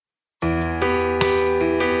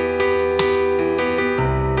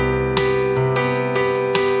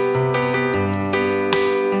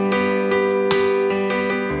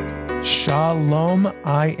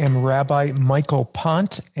I am Rabbi Michael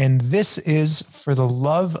Pont, and this is For the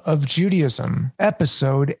Love of Judaism,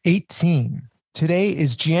 episode 18. Today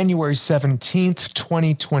is January 17th,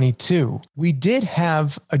 2022. We did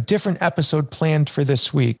have a different episode planned for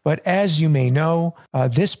this week, but as you may know,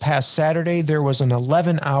 this past Saturday, there was an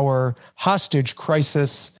 11-hour hostage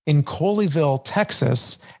crisis in Colleyville,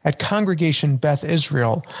 Texas, at Congregation Beth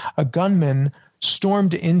Israel. A gunman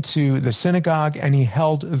stormed into the synagogue and he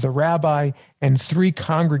held the rabbi and 3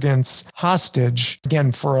 congregants hostage,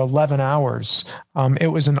 again, for 11 hours. It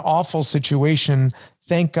was an awful situation.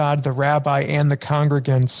 Thank God the rabbi and the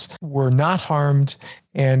congregants were not harmed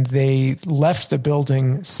and they left the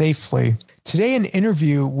building safely. Today, an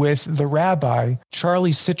interview with the rabbi,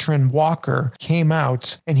 Charlie Citron Walker, came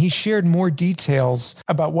out and he shared more details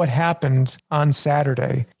about what happened on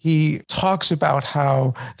Saturday. He talks about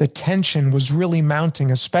how the tension was really mounting,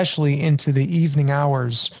 especially into the evening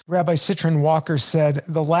hours. Rabbi Citron Walker said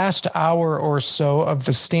the last hour or so of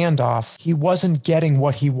the standoff, he wasn't getting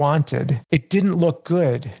what he wanted. It didn't look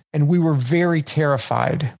good, and we were very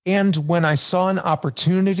terrified. And when I saw an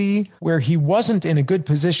opportunity where he wasn't in a good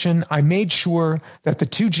position, I made sure that the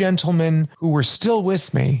 2 gentlemen who were still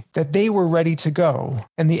with me, that they were ready to go,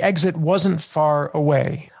 and the exit wasn't far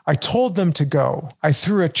away. I told them to go. I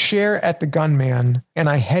threw a chair at the gunman and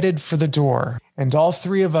I headed for the door, and all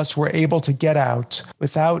 3 of us were able to get out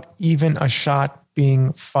without even a shot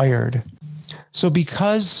being fired. So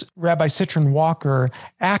because Rabbi Citron Walker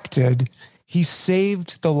acted, he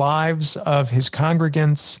saved the lives of his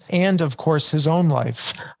congregants and, of course, his own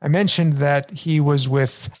life. I mentioned that he was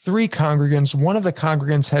with 3 congregants. One of the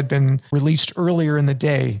congregants had been released earlier in the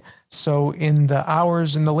day. So in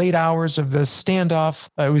the late hours of the standoff,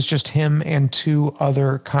 it was just him and 2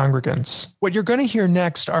 other congregants. What you're going to hear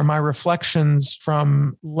next are my reflections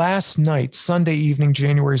from last night, Sunday evening,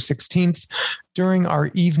 January 16th, during our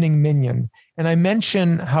evening minyan. And I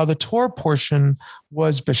mention how the Torah portion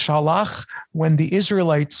was Beshalach, when the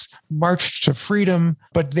Israelites marched to freedom,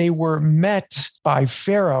 but they were met by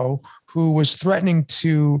Pharaoh, who was threatening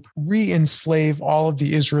to re-enslave all of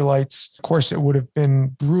the Israelites. Of course, it would have been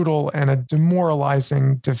brutal and a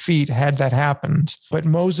demoralizing defeat had that happened. But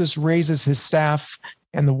Moses raises his staff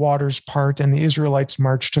and the waters part and the Israelites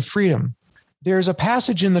march to freedom. There's a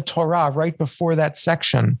passage in the Torah right before that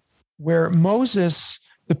section where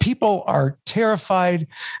the people are terrified.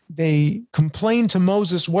 They complain to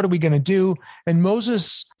Moses, what are we going to do? And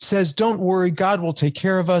Moses says, don't worry, God will take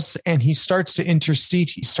care of us. And he starts to intercede.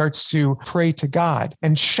 He starts to pray to God.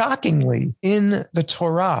 And shockingly, in the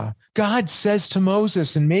Torah, God says to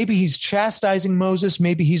Moses, and maybe he's chastising Moses,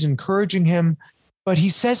 maybe he's encouraging him, but he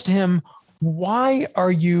says to him, why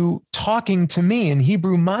are you talking to me? In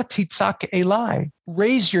Hebrew, ma titzak elai.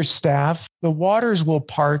 Raise your staff, the waters will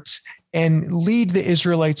part, and lead the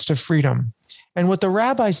Israelites to freedom. And what the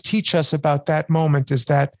rabbis teach us about that moment is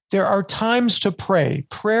that there are times to pray.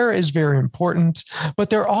 Prayer is very important, but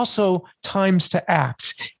there are also times to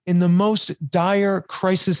act. In the most dire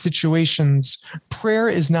crisis situations, prayer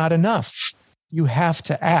is not enough. You have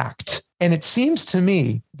to act. And it seems to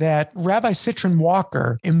me that Rabbi Citron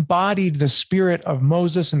Walker embodied the spirit of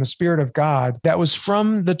Moses and the spirit of God that was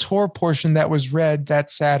from the Torah portion that was read that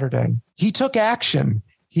Saturday. He took action.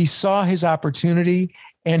 He saw his opportunity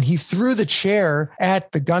and he threw the chair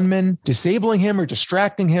at the gunman, disabling him or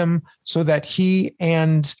distracting him so that he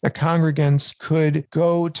and the congregants could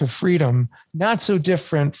go to freedom. Not so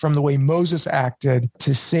different from the way Moses acted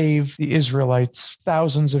to save the Israelites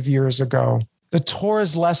thousands of years ago. The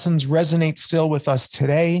Torah's lessons resonate still with us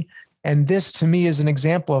today. And this, to me, is an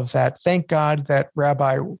example of that. Thank God that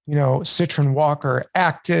Rabbi, Citron Walker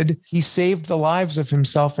acted. He saved the lives of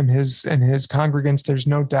himself and his congregants. There's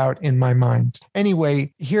no doubt in my mind.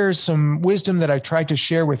 Anyway, here's some wisdom that I tried to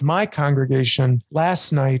share with my congregation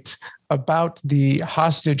last night about the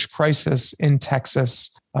hostage crisis in Texas.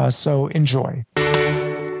 So enjoy.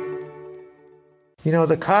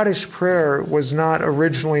 The Kaddish prayer was not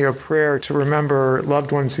originally a prayer to remember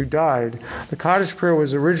loved ones who died. The Kaddish prayer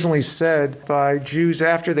was originally said by Jews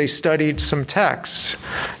after they studied some texts.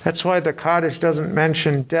 That's why the Kaddish doesn't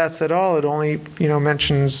mention death at all. It only,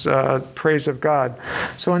 mentions praise of God.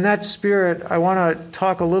 So in that spirit, I want to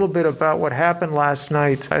talk a little bit about what happened last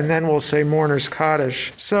night, and then we'll say Mourner's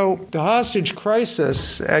Kaddish. So the hostage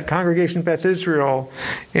crisis at Congregation Beth Israel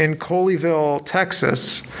in Colleyville,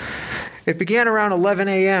 Texas, It began around 11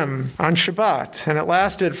 a.m. on Shabbat, and it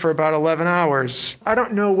lasted for about 11 hours. I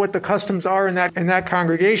don't know what the customs are in that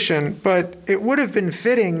congregation, but it would have been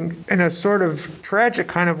fitting in a sort of tragic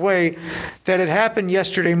kind of way that it happened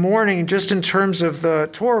yesterday morning, just in terms of the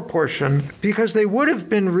Torah portion, because they would have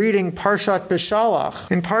been reading Parshat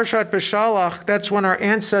Beshalach. In Parshat Beshalach, that's when our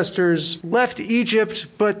ancestors left Egypt,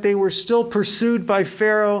 but they were still pursued by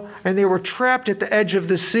Pharaoh, and they were trapped at the edge of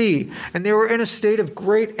the sea, and they were in a state of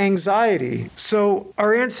great anxiety. So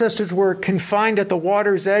our ancestors were confined at the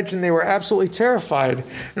water's edge, and they were absolutely terrified.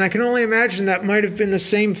 And I can only imagine that might have been the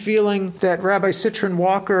same feeling that Rabbi Citron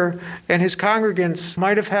Walker and his congregants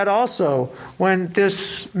might have had also when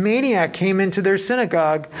this maniac came into their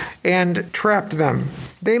synagogue and trapped them.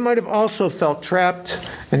 They might have also felt trapped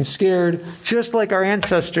and scared, just like our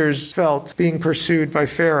ancestors felt being pursued by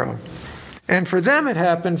Pharaoh. And for them, it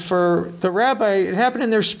happened. For the rabbi, it happened in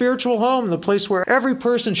their spiritual home, the place where every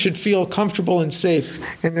person should feel comfortable and safe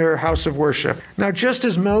in their house of worship. Now, just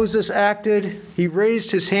as Moses acted, he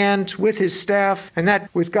raised his hand with his staff, and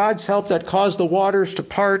that, with God's help, that caused the waters to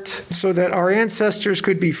part so that our ancestors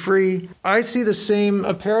could be free. I see the same,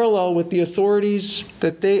 a parallel with the authorities,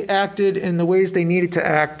 that they acted in the ways they needed to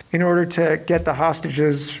act in order to get the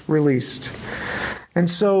hostages released. And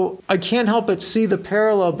so I can't help but see the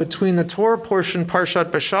parallel between the Torah portion, Parshat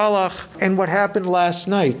Beshalach, and what happened last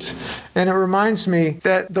night. And it reminds me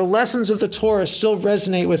that the lessons of the Torah still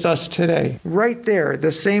resonate with us today. Right there,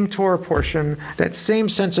 the same Torah portion, that same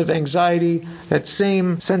sense of anxiety, that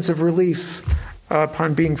same sense of relief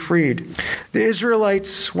upon being freed. The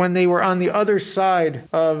Israelites, when they were on the other side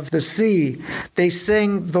of the sea, they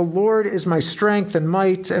sang, "The Lord is my strength and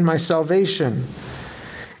might and my salvation.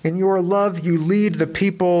 In your love, you lead the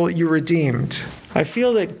people you redeemed." I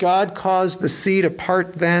feel that God caused the sea to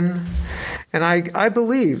part then, and I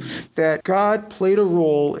believe that God played a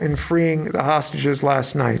role in freeing the hostages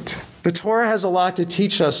last night. The Torah has a lot to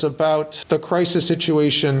teach us about the crisis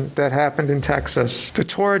situation that happened in Texas. The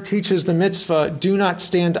Torah teaches the mitzvah, do not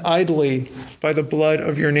stand idly by the blood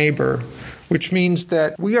of your neighbor, which means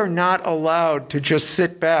that we are not allowed to just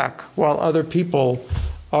sit back while other people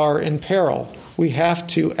are in peril. We have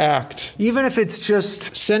to act. Even if it's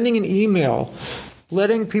just sending an email,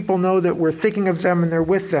 letting people know that we're thinking of them and they're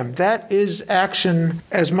with them. That is action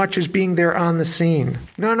as much as being there on the scene.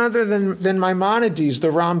 None other than Maimonides, the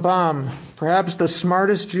Rambam, perhaps the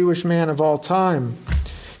smartest Jewish man of all time.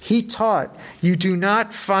 He taught, you do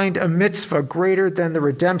not find a mitzvah greater than the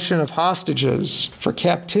redemption of hostages, for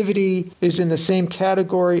captivity is in the same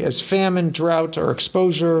category as famine, drought, or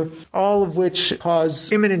exposure, all of which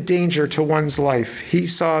cause imminent danger to one's life. He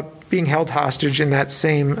saw being held hostage in that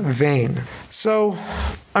same vein. So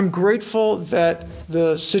I'm grateful that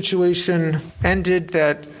the situation ended,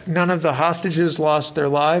 that none of the hostages lost their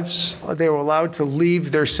lives. They were allowed to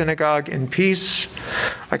leave their synagogue in peace.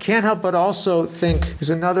 I can't help but also think there's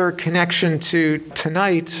another connection to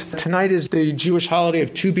tonight. Tonight is the Jewish holiday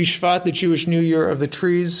of Tu B'Shvat, the Jewish New Year of the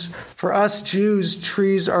trees. For us Jews,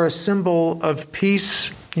 trees are a symbol of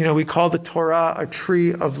peace. You know, we call the Torah a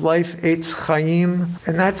tree of life, Eitz Chaim,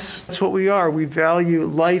 and that's what we are. We value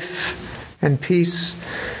life and peace.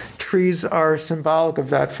 Trees are symbolic of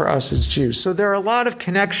that for us as Jews. So there are a lot of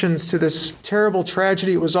connections to this terrible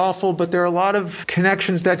tragedy. It was awful, but there are a lot of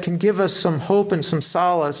connections that can give us some hope and some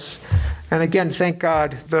solace. And again, thank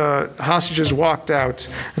God the hostages walked out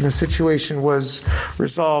and the situation was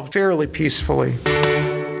resolved fairly peacefully.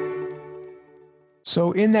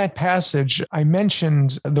 So in that passage, I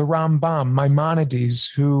mentioned the Rambam,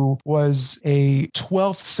 Maimonides, who was a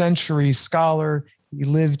 12th century scholar. He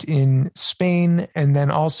lived in Spain, and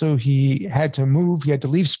then also he had to move. He had to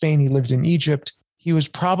leave Spain. He lived in Egypt. He was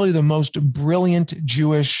probably the most brilliant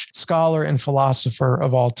Jewish scholar and philosopher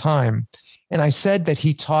of all time. And I said that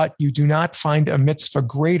he taught, you do not find a mitzvah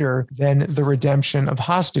greater than the redemption of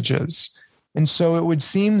hostages. And so it would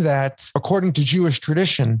seem that, according to Jewish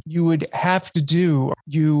tradition, you would have to do,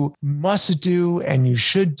 you must do, and you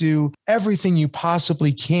should do everything you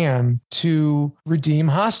possibly can to redeem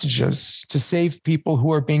hostages, to save people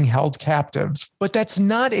who are being held captive. But that's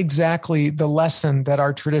not exactly the lesson that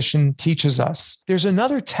our tradition teaches us. There's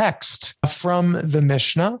another text from the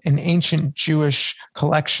Mishnah, an ancient Jewish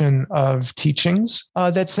collection of teachings,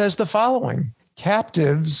 that says the following.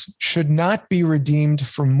 Captives should not be redeemed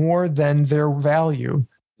for more than their value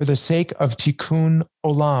for the sake of tikkun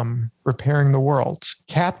olam, repairing the world.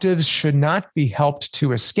 Captives should not be helped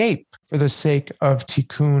to escape for the sake of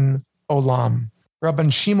tikkun olam.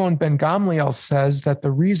 Rabban Shimon ben Gamliel says that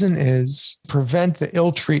the reason is to prevent the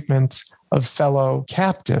ill treatment of fellow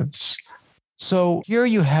captives. So here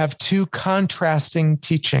you have two contrasting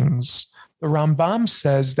teachings. The Rambam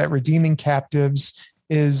says that redeeming captives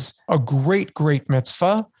is a great, great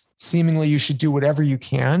mitzvah. Seemingly, you should do whatever you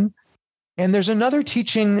can. And there's another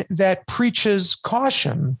teaching that preaches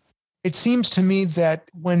caution. It seems to me that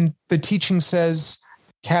when the teaching says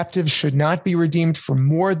captives should not be redeemed for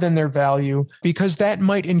more than their value, because that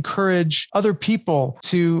might encourage other people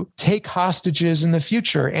to take hostages in the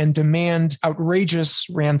future and demand outrageous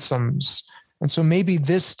ransoms. And so maybe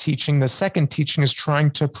this teaching, the second teaching, is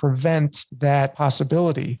trying to prevent that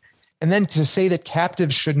possibility. And then to say that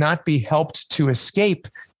captives should not be helped to escape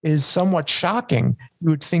is somewhat shocking. You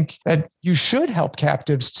would think that you should help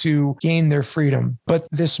captives to gain their freedom. But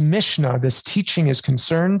this Mishnah, this teaching, is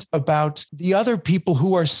concerned about the other people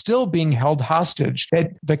who are still being held hostage,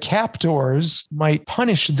 that the captors might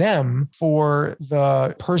punish them for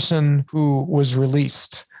the person who was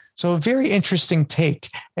released. So a very interesting take.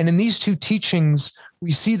 And in these two teachings, we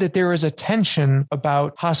see that there is a tension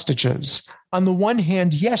about hostages. On the one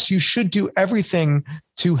hand, yes, you should do everything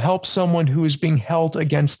to help someone who is being held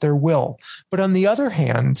against their will. But on the other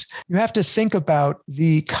hand, you have to think about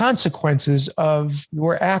the consequences of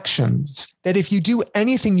your actions. That if you do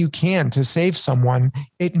anything you can to save someone,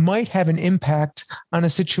 it might have an impact on a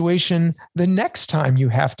situation the next time you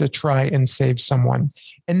have to try and save someone.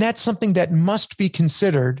 And that's something that must be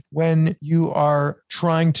considered when you are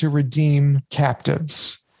trying to redeem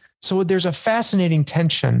captives. So there's a fascinating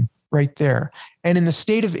tension right there. And in the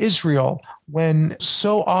state of Israel, when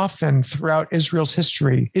so often throughout Israel's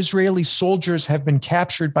history, Israeli soldiers have been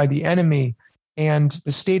captured by the enemy, and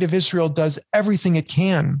the state of Israel does everything it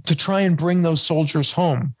can to try and bring those soldiers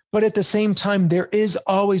home. But at the same time, there is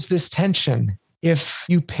always this tension. If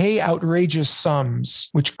you pay outrageous sums,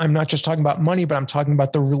 which I'm not just talking about money, but I'm talking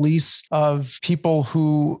about the release of people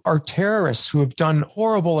who are terrorists, who have done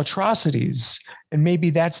horrible atrocities, and maybe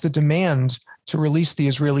that's the demand to release the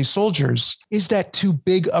Israeli soldiers. Is that too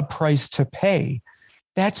big a price to pay?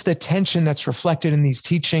 That's the tension that's reflected in these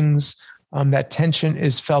teachings. That tension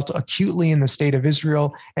is felt acutely in the state of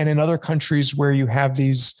Israel and in other countries where you have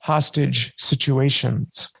these hostage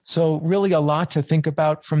situations. So really a lot to think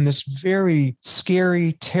about from this very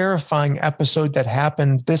scary, terrifying episode that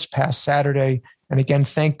happened this past Saturday. And again,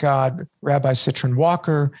 thank God, Rabbi Citron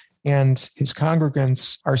Walker and his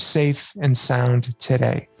congregants are safe and sound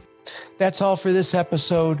today. That's all for this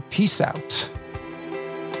episode. Peace out.